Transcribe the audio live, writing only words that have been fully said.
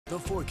The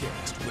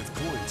forecast with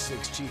Koin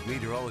 6 Chief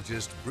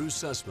Meteorologist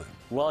Bruce Sussman.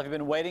 Well, if you've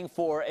been waiting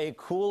for a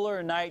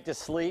cooler night to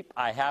sleep,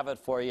 I have it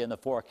for you in the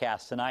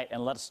forecast tonight.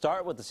 And let's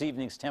start with this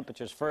evening's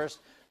temperatures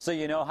first so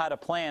you know how to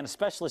plan,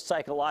 especially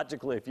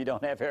psychologically if you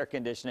don't have air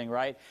conditioning,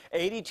 right?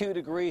 82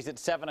 degrees at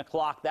 7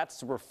 o'clock.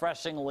 That's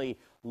refreshingly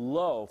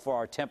low for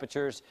our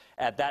temperatures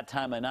at that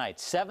time of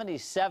night.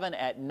 77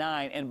 at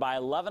 9, and by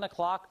 11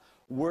 o'clock,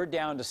 we're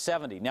down to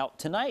 70. Now,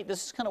 tonight,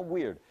 this is kind of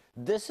weird.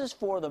 This is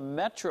for the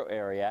metro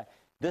area.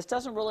 This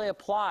doesn't really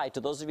apply to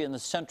those of you in the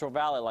Central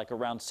Valley, like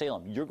around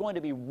Salem. You're going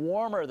to be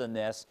warmer than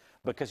this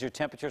because your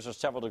temperatures are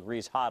several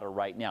degrees hotter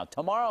right now.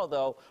 Tomorrow,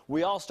 though,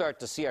 we all start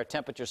to see our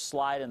temperatures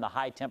slide in the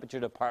high temperature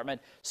department.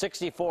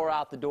 64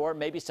 out the door,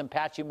 maybe some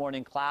patchy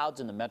morning clouds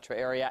in the metro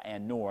area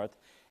and north.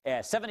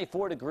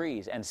 74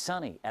 degrees and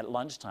sunny at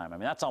lunchtime. I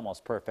mean, that's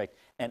almost perfect.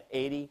 And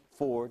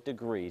 84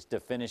 degrees to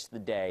finish the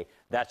day.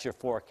 That's your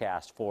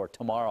forecast for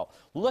tomorrow.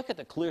 Look at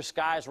the clear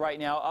skies right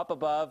now up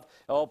above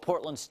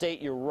Portland State.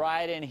 You're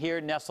right in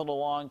here, nestled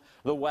along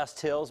the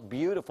West Hills.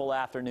 Beautiful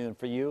afternoon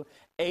for you.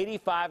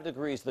 85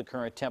 degrees the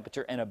current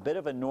temperature and a bit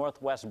of a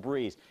northwest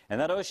breeze.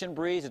 And that ocean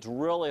breeze, it's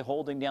really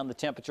holding down the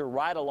temperature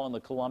right along the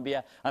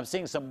Columbia. I'm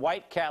seeing some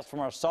white caps from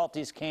our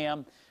Salties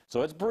cam.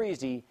 So it's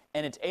breezy,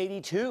 and it's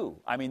 82.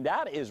 I mean,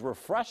 that is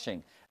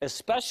refreshing,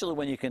 especially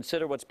when you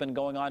consider what's been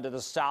going on to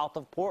the south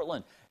of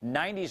Portland.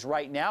 90s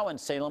right now in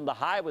Salem. The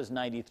high was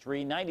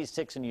 93,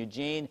 96 in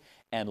Eugene.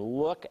 And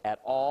look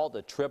at all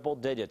the triple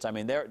digits. I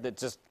mean, that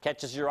just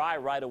catches your eye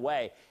right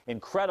away.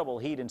 Incredible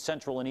heat in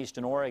central and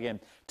eastern Oregon.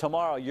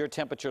 Tomorrow, your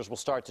temperatures will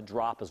start to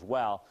drop as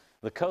well.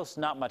 The coast,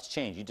 not much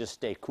change. You just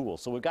stay cool.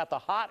 So we've got the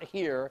hot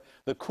here,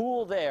 the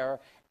cool there,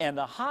 and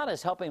the hot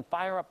is helping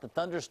fire up the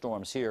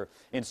thunderstorms here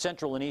in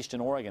central and eastern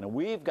Oregon. And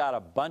we've got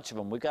a bunch of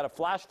them. We've got a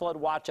flash flood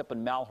watch up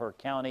in Malheur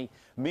County.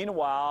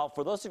 Meanwhile,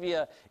 for those of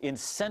you in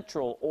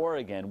central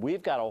Oregon,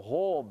 we've got a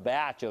whole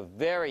batch of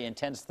very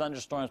intense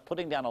thunderstorms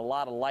putting down a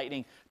lot of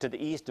lightning to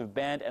the east of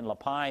Bend and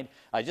Lapine.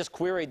 I just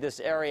queried this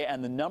area,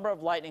 and the number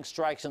of lightning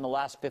strikes in the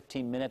last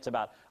 15 minutes,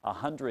 about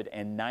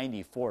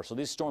 194. So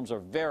these storms are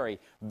very,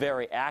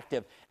 very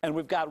active. And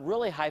we've got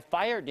really high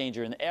fire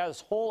danger in this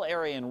whole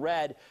area in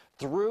red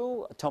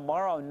through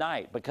tomorrow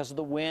night because of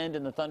the wind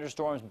and the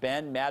thunderstorms.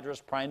 Bend, Madras,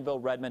 Prineville,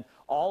 Redmond,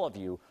 all of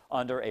you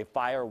under a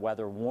fire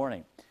weather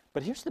warning.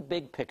 But here's the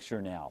big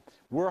picture now.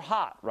 We're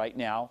hot right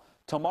now.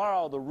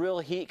 Tomorrow, the real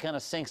heat kind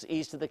of sinks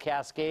east of the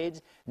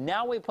Cascades.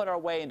 Now we put our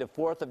way into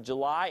 4th of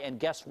July, and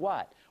guess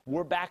what?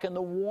 We're back in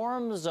the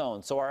warm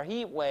zone. So our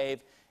heat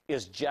wave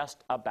is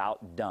just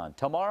about done.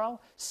 Tomorrow,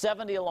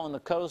 70 along the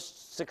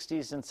coast,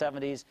 60s and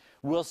 70s.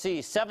 We'll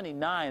see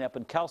 79 up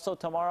in Kelso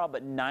tomorrow,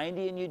 but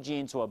 90 in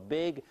Eugene, so a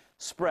big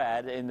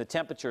spread in the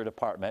temperature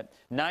department.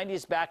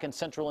 90s back in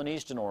central and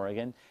eastern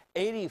Oregon.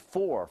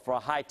 84 for a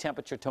high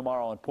temperature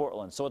tomorrow in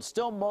Portland. So it's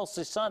still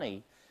mostly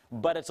sunny,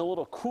 but it's a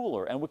little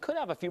cooler. And we could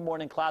have a few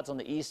morning clouds on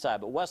the east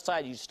side, but west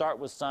side you start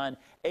with sun.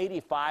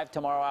 85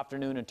 tomorrow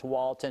afternoon in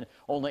Tualatin.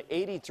 Only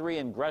 83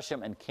 in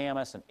Gresham and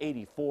Camas, and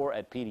 84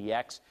 at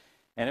PDX.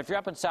 And if you're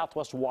up in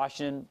southwest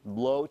Washington,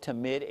 low to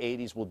mid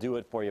 80s will do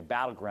it for you.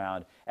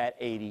 Battleground at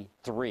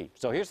 83.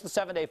 So here's the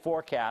 7-day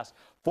forecast.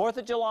 4th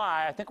of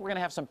July, I think we're going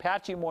to have some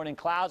patchy morning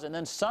clouds and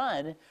then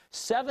sun,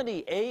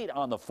 78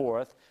 on the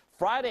 4th.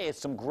 Friday,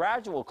 it's some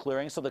gradual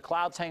clearing, so the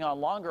clouds hang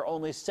on longer,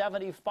 only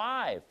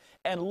 75.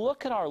 And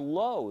look at our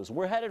lows.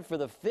 We're headed for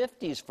the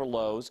 50s for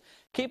lows.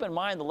 Keep in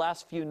mind the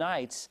last few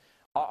nights,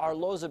 our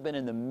lows have been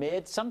in the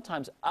mid,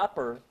 sometimes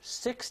upper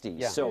 60s.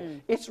 Yeah. So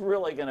it's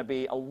really going to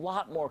be a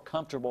lot more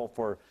comfortable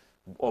for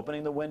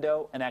opening the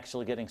window and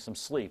actually getting some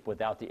sleep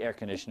without the air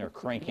conditioner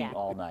cranking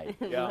all night.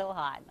 A little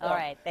hot. All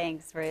right.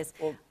 Thanks, Bruce.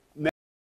 Well,